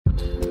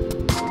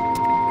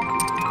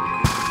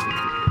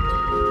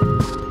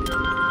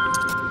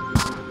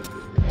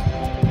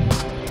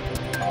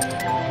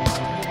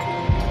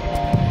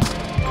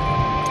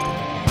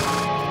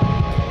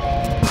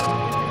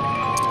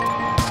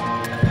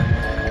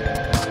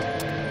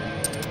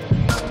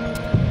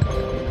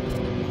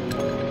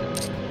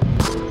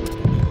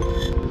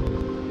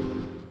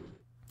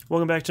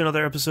Welcome back to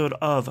another episode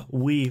of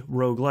We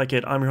Roguelike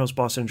It. I'm your host,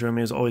 Boston. Joining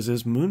me as always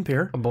is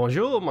Moonpeer.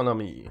 Bonjour, mon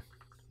ami.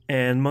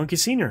 And Monkey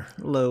Senior.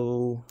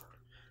 Hello.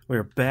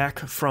 We're back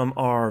from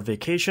our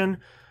vacation.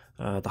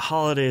 The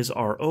holidays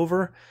are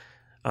over.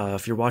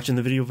 If you're watching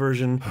the video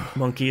version,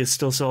 Monkey is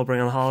still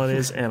celebrating the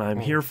holidays, and I'm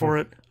here for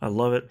it. I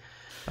love it.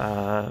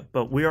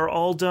 But we are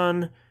all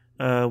done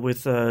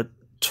with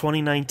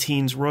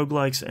 2019's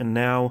roguelikes, and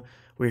now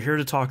we're here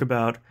to talk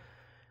about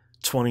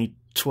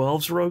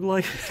 2012's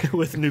roguelike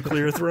with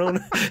Nuclear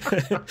Throne.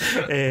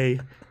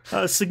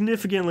 a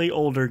significantly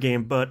older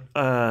game, but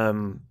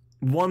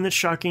one that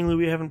shockingly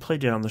we haven't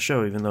played yet on the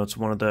show, even though it's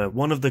one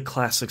of the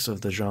classics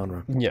of the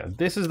genre. Yeah,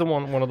 this is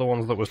one of the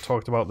ones that was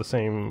talked about the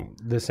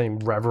same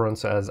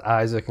reverence as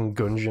Isaac and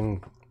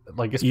Gungeon,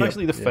 like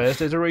especially the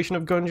first iteration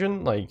of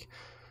Gungeon. Like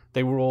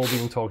they were all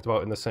being talked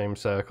about in the same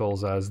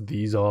circles as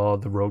these are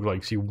the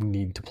roguelikes you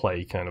need to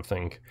play, kind of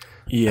thing.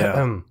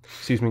 Yeah.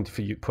 Excuse me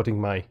for you putting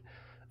my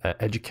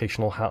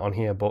educational hat on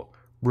here, but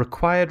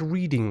required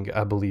reading,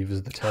 I believe,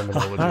 is the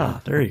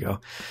terminology. There you go.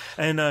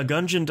 And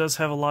Gungeon does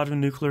have a lot of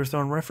Nuclear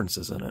Throne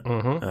references in it.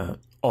 Mm-hmm.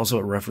 Also,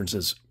 it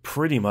references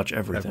pretty much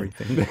everything.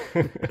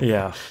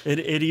 Yeah.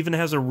 It even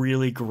has a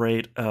really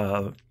great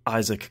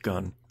Isaac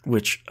gun,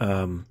 which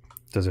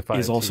does it fire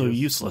is also tears?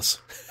 Useless.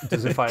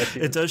 Does it fire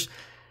tears?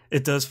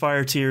 It does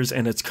fire tears,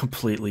 and it's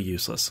completely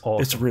useless.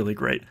 Awesome. It's really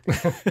great.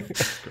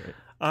 That's great.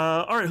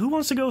 All right, who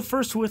wants to go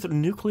first with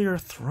Nuclear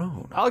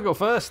Throne? I'll go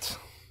first.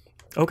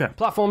 Okay.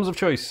 Platforms of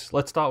choice.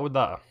 Let's start with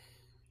that.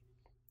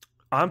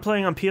 I'm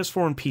playing on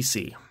PS4 and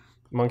PC.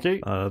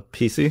 Monkey?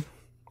 PC.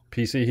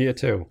 PC here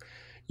too.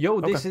 Yo,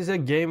 this is a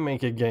game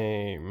maker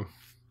game.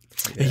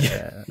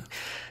 Yeah.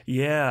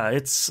 Yeah,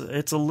 it's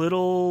a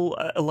little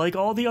like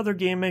all the other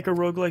game maker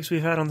roguelikes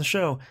we've had on the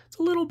show. It's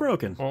a little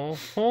broken.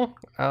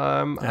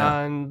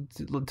 And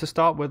to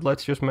start with,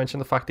 let's just mention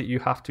the fact that you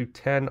have to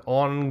turn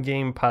on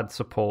gamepad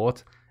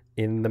support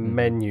in the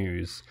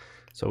menus.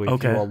 So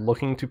if you are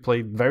looking to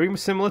play, very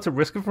similar to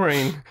Risk of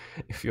Rain,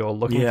 if you're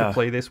looking to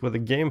play this with a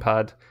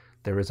gamepad,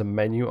 there is a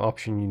menu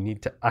option you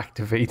need to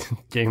activate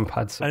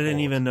gamepad support. I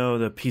didn't even know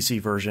the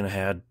PC version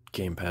had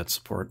gamepad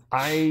support.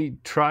 I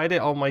tried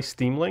it on my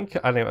Steam Link,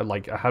 and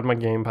I had my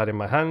gamepad in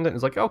my hand, and it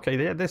was like,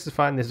 okay, yeah, this is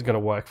fine, this is going to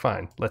work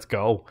fine, let's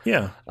go.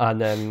 Yeah.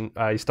 And then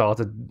I got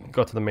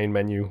to the main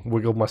menu,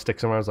 wiggled my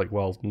sticks around, I was like,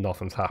 well,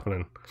 nothing's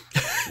happening.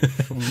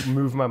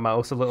 Moved my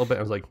mouse a little bit,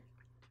 I was like,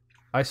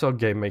 I saw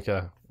Game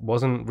Maker.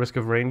 Wasn't Risk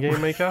of Rain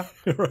Game Maker?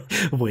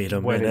 Wait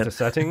a Went minute. into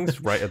settings,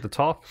 right at the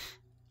top.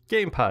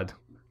 Gamepad.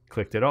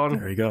 Clicked it on.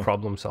 There you go.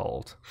 Problem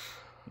solved.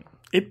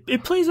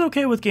 It plays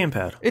okay with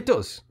gamepad. It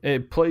does.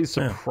 It plays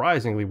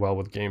surprisingly well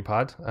with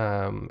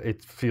gamepad.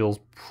 It feels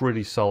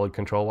pretty solid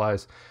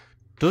control-wise.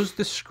 Does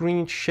the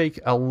screen shake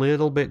a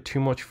little bit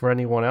too much for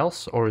anyone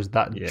else, or is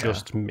that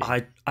just me?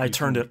 I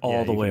turned it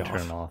all the way off.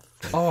 Turn off.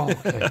 Oh,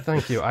 okay.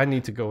 Thank you. I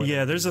need to go in.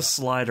 Yeah, there's a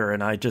slider,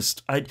 and I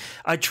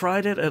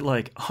tried it at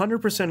like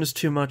 100% is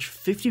too much,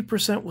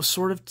 50% was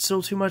sort of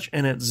still too much,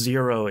 and at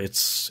 0,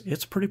 it's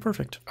pretty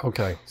perfect.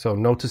 Okay, so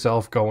note to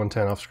self, go and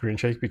turn off screen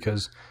shake,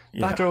 because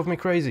that drove me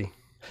crazy.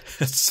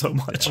 It's so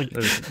much.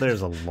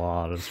 There's a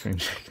lot of screen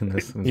shake in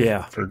this.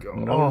 Yeah. For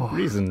no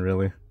reason,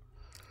 really.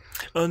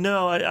 Oh,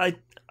 no, I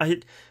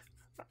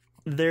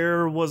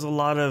there was a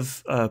lot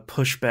of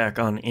pushback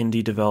on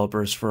indie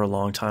developers for a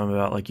long time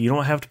about, like, you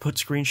don't have to put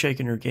screen shake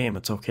in your game.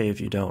 It's okay if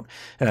you don't.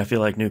 And I feel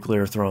like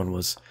Nuclear Throne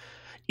was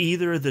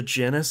either the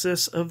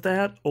genesis of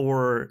that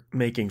or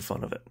making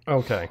fun of it.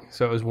 Okay,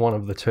 so it was one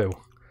of the two.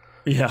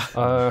 Yeah.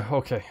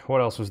 Okay,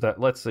 what else was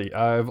that? Let's see.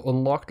 I've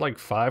unlocked like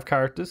 5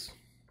 characters.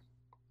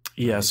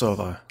 Yeah, so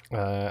have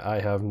I. I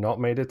have not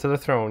made it to the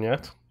throne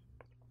yet.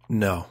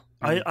 No.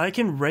 I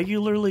can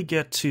regularly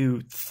get to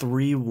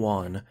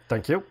 3-1.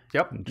 Thank you.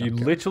 Yep. You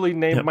literally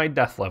named my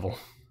death level.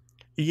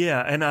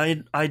 Yeah, and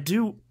I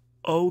do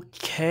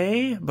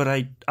okay, but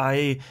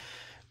I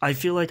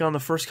feel like on the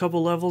first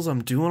couple levels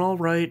I'm doing all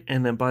right,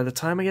 and then by the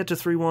time I get to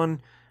 3-1,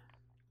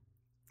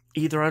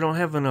 either I don't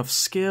have enough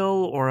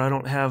skill or I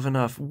don't have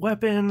enough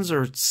weapons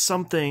or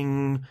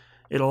something.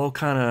 It all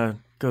kind of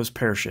goes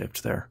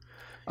pear-shaped there.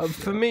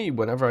 For me,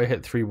 whenever I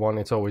hit 3-1,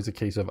 it's always a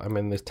case of I'm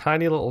in this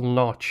tiny little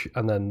notch,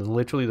 and then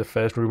literally the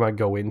first room I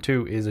go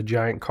into is a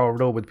giant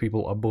corridor with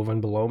people above and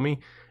below me.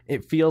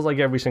 It feels like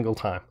every single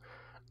time.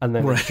 And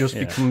then it just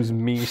becomes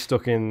me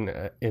stuck in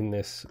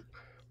this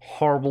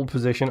horrible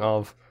position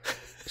of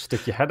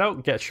stick your head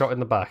out, get shot in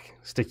the back.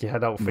 Stick your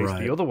head out, face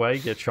the other way,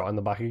 get shot in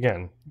the back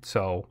again.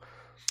 So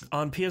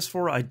on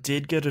PS4, I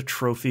did get a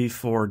trophy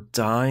for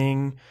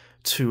dying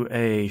to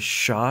a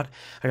shot.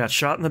 I got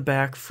shot in the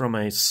back from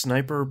a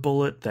sniper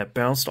bullet that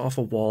bounced off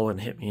a wall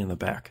and hit me in the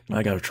back. And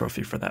I got a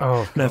trophy for that.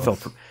 Oh,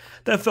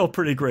 that felt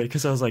pretty great,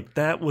 because I was like,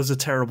 that was a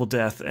terrible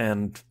death,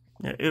 and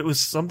it was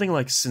something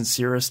like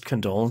sincerest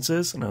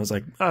condolences, and I was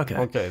like,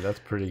 okay, that's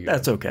pretty good.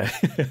 That's okay.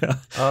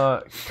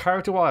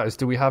 Character wise,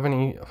 do we have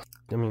any?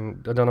 I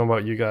mean, I don't know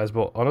about you guys,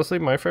 but honestly,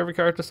 my favorite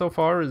character so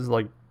far is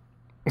like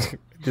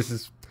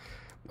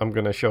I'm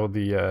gonna show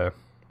the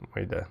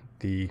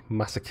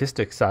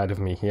masochistic side of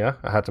me here.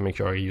 I had to make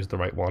sure I used the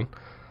right one.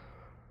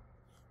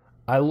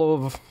 I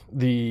love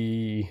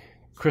the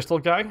crystal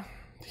guy.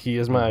 He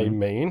is my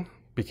main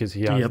because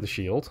he has the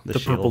shield. The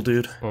purple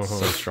dude. So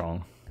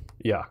strong.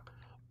 Yeah.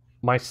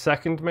 My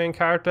second main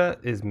character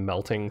is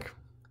melting.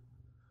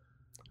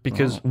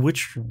 Because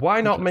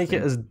why not make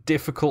it as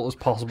difficult as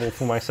possible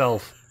for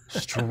myself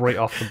straight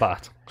off the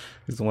bat?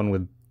 He's the one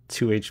with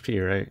 2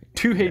 HP, right?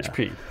 2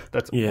 HP.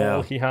 That's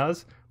all he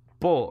has.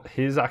 But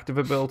his active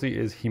ability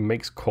is he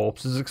makes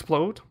corpses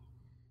explode.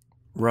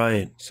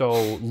 Right. So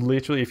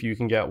literally, if you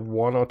can get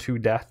 1 or 2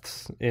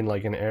 deaths in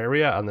like an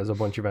area and there's a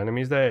bunch of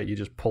enemies there, you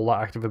just pull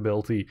that active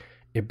ability.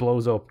 It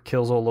blows up,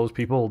 kills all those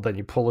people. Then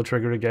you pull the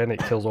trigger again. It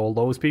kills all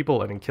those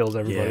people and it kills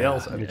everybody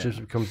else. And it just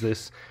becomes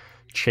this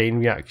chain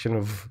reaction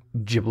of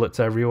giblets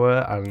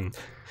everywhere. And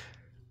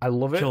I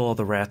love it. Kill all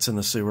the rats in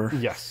the sewer.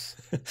 Yes.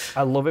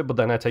 I love it. But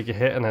then I take a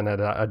hit and then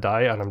I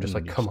die. And I'm just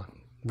like, come on.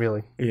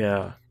 Really?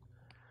 Yeah.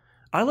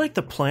 I like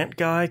the plant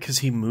guy because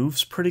he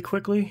moves pretty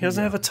quickly. He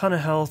doesn't have a ton of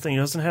health, and he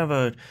doesn't have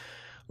a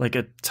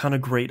ton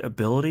of great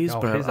abilities.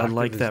 But I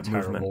like that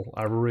movement.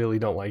 I really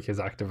don't like his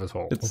active at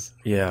all. It's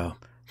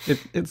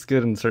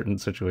good in certain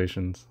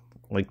situations.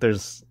 Like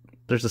there's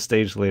a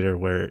stage later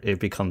where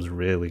it becomes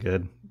really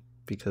good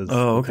because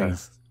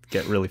things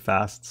get really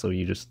fast. So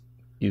you just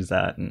use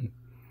that and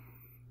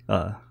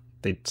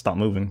they stop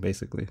moving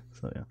basically.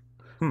 So yeah.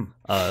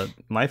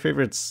 My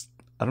favorites.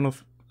 I don't know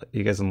if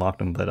you guys unlocked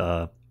them,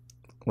 but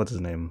what's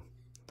his name?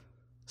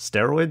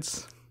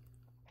 Steroids?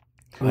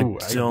 Ooh,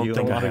 I don't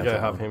think I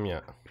have him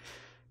yet.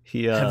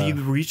 Have you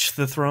reached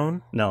the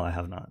throne? No, I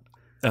have not.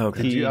 Oh,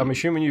 okay. I'm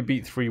assuming you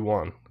beat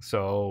 3-1.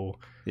 So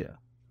yeah.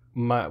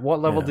 What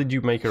level did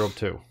you make her up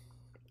to?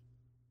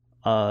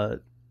 I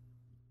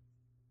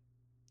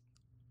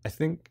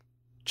think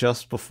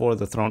just before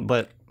the throne.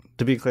 But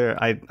to be clear,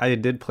 I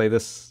did play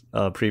this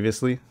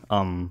previously.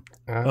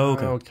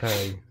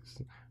 Okay.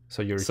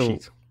 So you're a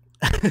cheat.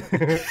 I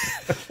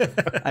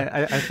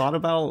thought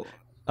about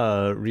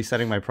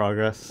resetting my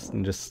progress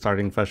and just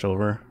starting fresh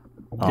over.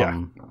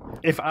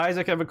 If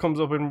Isaac ever comes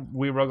up in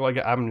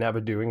Roguelike, I'm never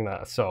doing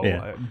that. So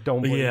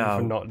don't blame me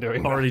for not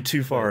doing that. Already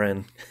too far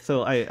in.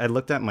 So I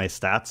looked at my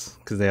stats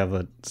because they have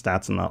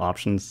stats in the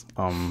options.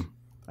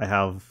 I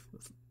have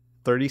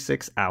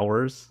 36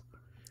 hours.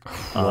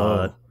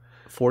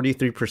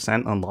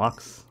 43%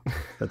 unlocks.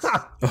 That's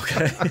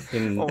okay.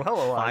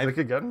 Hello, Isaac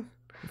again.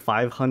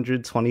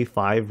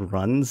 525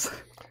 runs.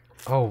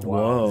 Oh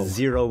wow!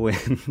 0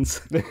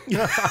 wins.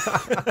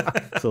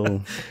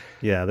 So,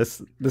 yeah,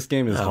 this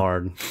game is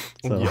hard.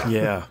 So.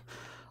 Yeah.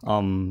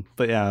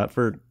 But yeah,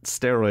 for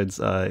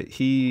steroids,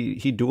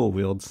 he dual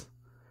wields.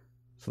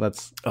 So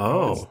that's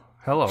hello.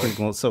 Pretty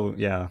cool. So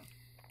yeah,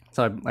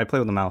 so I play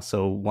with the mouse.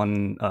 So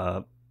one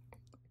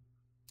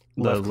the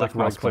left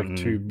mouse button,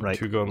 two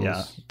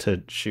guns,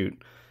 to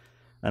shoot.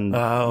 And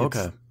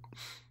okay.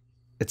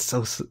 It's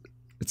so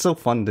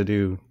fun to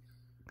do.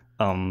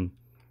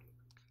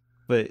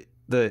 But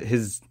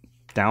his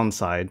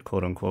downside,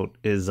 quote unquote,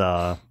 is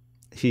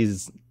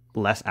he's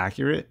less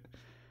accurate.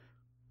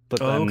 But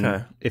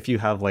then if you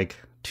have like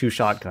 2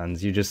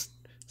 shotguns, you just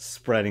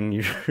spreading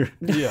your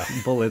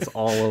bullets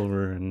all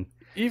over, and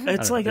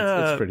it's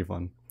pretty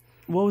fun.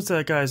 What was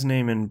that guy's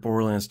name in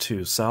Borderlands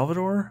 2?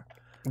 Salvador?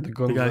 The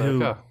guy who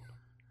the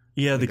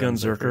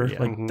Gunzerker.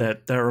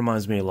 Like that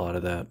reminds me a lot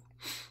of that.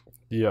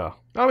 Yeah,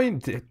 I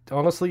mean,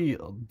 honestly,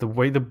 the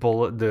way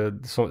the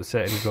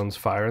certain guns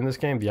fire in this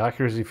game, the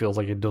accuracy feels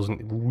like it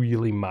doesn't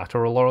really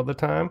matter a lot of the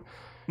time.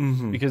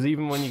 Mm-hmm. Because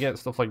even when you get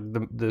stuff like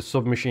the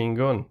submachine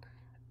gun,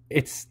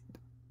 it's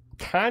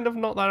kind of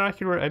not that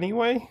accurate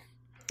anyway.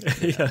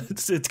 Yeah,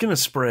 it's gonna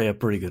spray a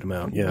pretty good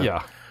amount.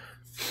 Yeah.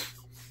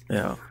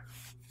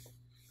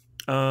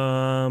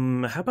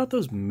 How about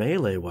those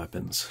melee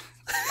weapons?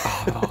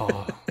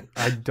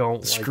 I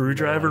don't.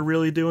 Screwdriver like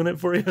really doing it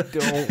for you?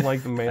 Don't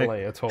like the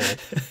melee at all.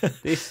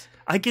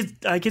 I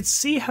could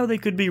see how they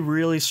could be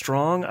really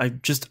strong. I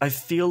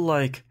feel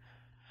like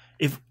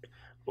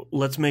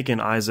let's make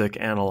an Isaac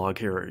analog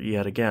here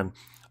yet again.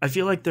 I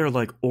feel like they're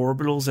like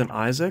orbitals in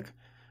Isaac,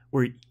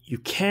 where you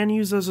can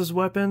use those as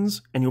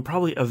weapons, and you'll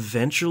probably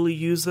eventually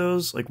use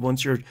those like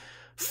once you're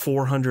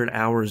 400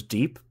 hours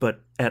deep,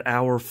 but at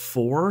hour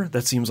 4,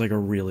 that seems like a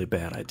really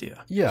bad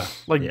idea. Yeah,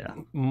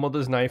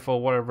 Mother's Knife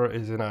or whatever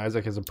is in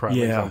Isaac is a prime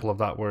example of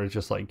that, where it's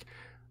just like,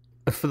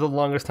 for the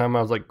longest time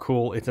I was like,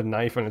 cool, it's a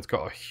knife and it's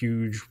got a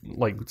huge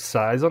like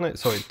size on it,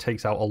 so it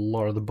takes out a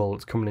lot of the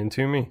bullets coming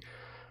into me.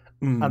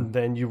 And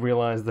then you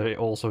realize that it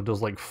also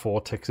does like 4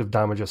 ticks of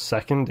damage a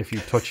second if you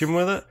touch him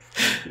with it.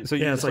 So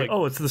it's like,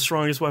 it's the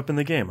strongest weapon in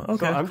the game.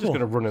 Okay, so I'm just going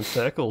to run in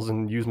circles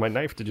and use my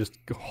knife to just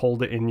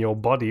hold it in your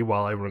body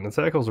while I run in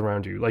circles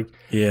around you. Like,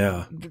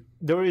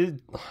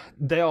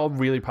 they are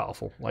really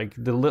powerful.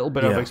 Like, the little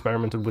bit I've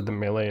experimented with the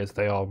melee is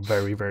they are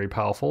very, very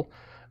powerful.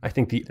 I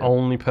think the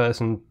only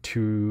person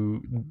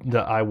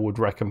that I would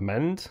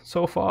recommend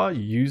so far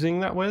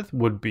using that with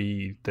would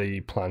be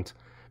the plant.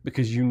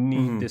 Because you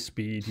need the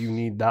speed, you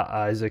need that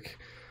Isaac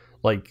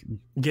Like,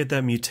 get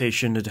that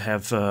mutation to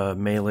have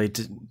melee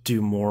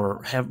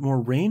to have more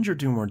range or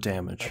do more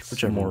damage,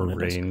 whichever more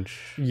one it is. range.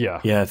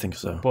 yeah. Yeah, I think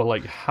so. But,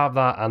 like, have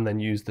that and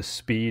then use the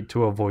speed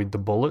to avoid the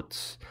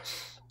bullets.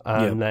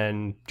 And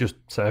then just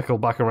circle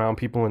back around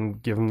people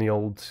and give them the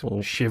old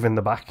shiv in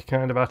the back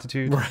kind of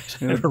attitude. Right,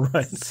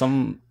 right.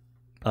 Some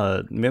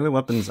melee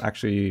weapons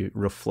actually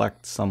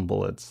reflect some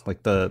bullets,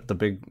 like the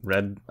big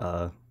red.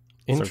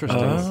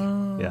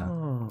 Interesting. Yeah.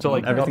 So,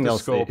 like, everything not the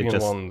else, scorpion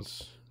just,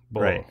 ones.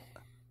 But... right.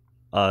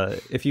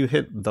 If you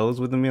hit those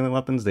with the melee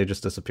weapons, they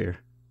just disappear.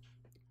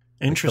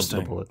 Interesting.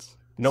 The bullets.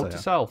 Note to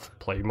self: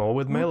 play more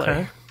with melee.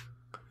 Okay.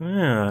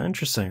 Yeah,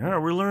 interesting. All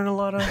right, we're learning a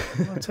lot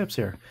of tips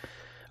here.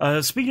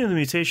 Speaking of the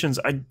mutations,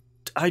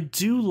 I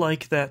do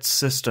like that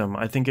system.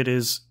 I think it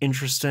is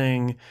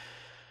interesting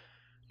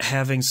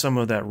having some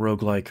of that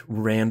roguelike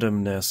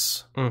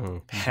randomness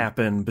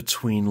happen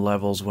between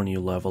levels when you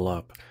level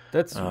up.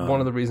 That's one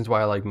of the reasons why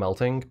I like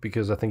melting,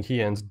 because I think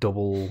he earns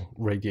double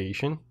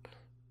radiation.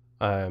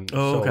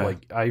 So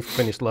like I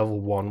finished level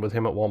 1 with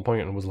him at one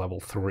point and was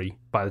level 3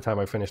 by the time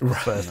I finished the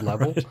first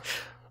level.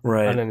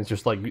 Right. And then it's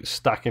just like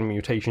stacking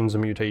mutations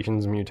and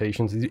mutations and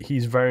mutations.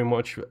 He's very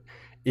much,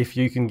 if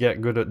you can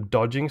get good at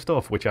dodging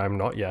stuff, which I'm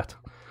not yet,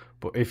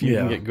 but if you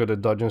can get good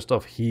at dodging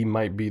stuff, he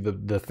might be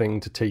the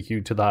thing to take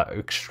you to that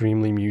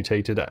extremely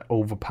mutated,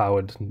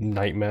 overpowered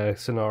nightmare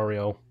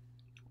scenario.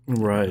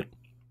 Right.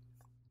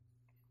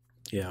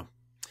 Yeah.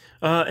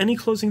 Any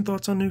closing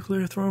thoughts on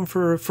Nuclear Throne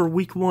for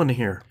week 1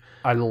 here?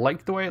 I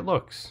like the way it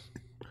looks.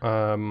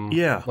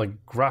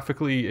 Like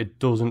graphically, it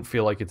doesn't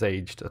feel like it's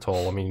aged at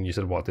all. I mean, you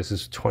said what? This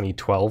is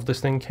 2012.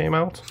 This thing came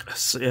out.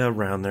 Yeah,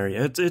 around there.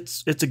 Yeah,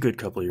 it's a good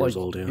couple of years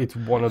old. Yeah, it's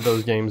one of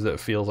those games that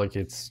feels like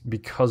it's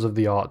because of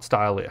the art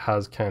style. It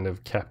has kind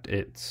of kept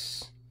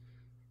its,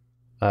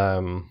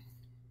 sort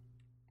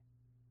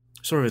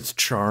of its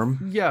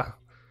charm. Yeah.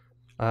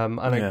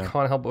 I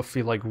can't help but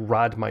feel like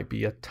Rad might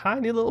be a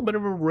tiny little bit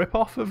of a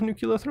rip-off of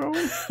Nuclear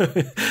Throne.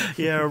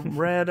 Yeah,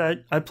 Rad.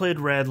 I played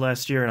Rad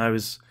last year, and I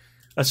was,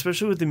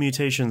 especially with the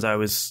mutations, I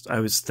was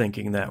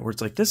thinking that, where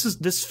it's like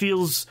this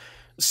feels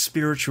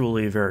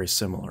spiritually very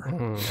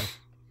similar.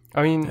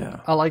 I mean,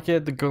 I like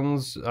it. The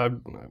guns.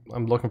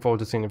 I'm looking forward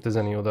to seeing if there's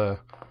any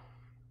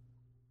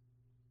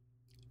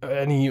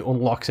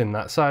unlocks in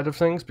that side of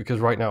things, because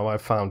right now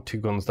I've found 2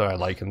 guns that I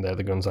like, and they're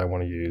the guns I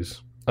want to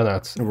use. And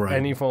that's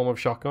any form of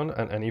shotgun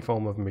and any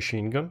form of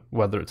machine gun,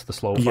 whether it's the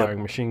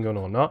slow-firing machine gun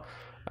or not.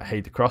 I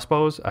hate the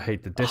crossbows. I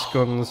hate the disc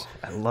guns.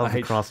 I love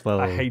the crossbow.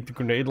 I hate the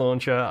grenade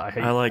launcher.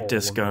 I like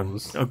disc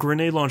guns. A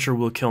grenade launcher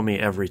will kill me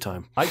every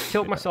time. I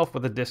killed myself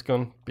with a disc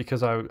gun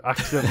because I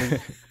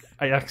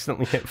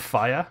accidentally hit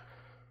fire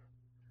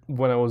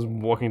when I was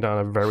walking down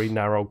a very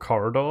narrow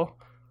corridor.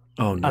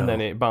 Oh no! And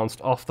then it bounced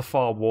off the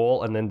far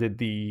wall and then did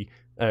the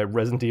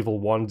Resident Evil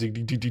 1 all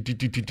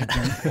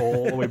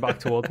the way back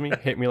towards me,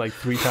 hit me like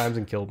 3 times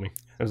and killed me.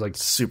 It was like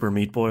Super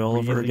Meat Boy all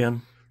over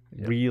again.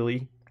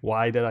 Really?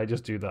 Why did I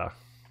just do that?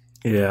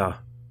 Yeah.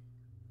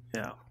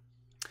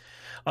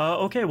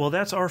 Okay, well,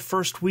 that's our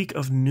first week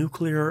of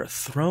Nuclear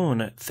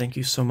Throne. Thank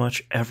you so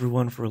much,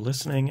 everyone, for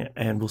listening,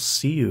 and we'll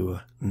see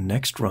you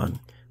next run.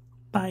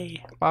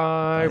 Bye.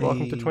 Bye.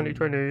 Welcome to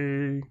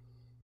 2020.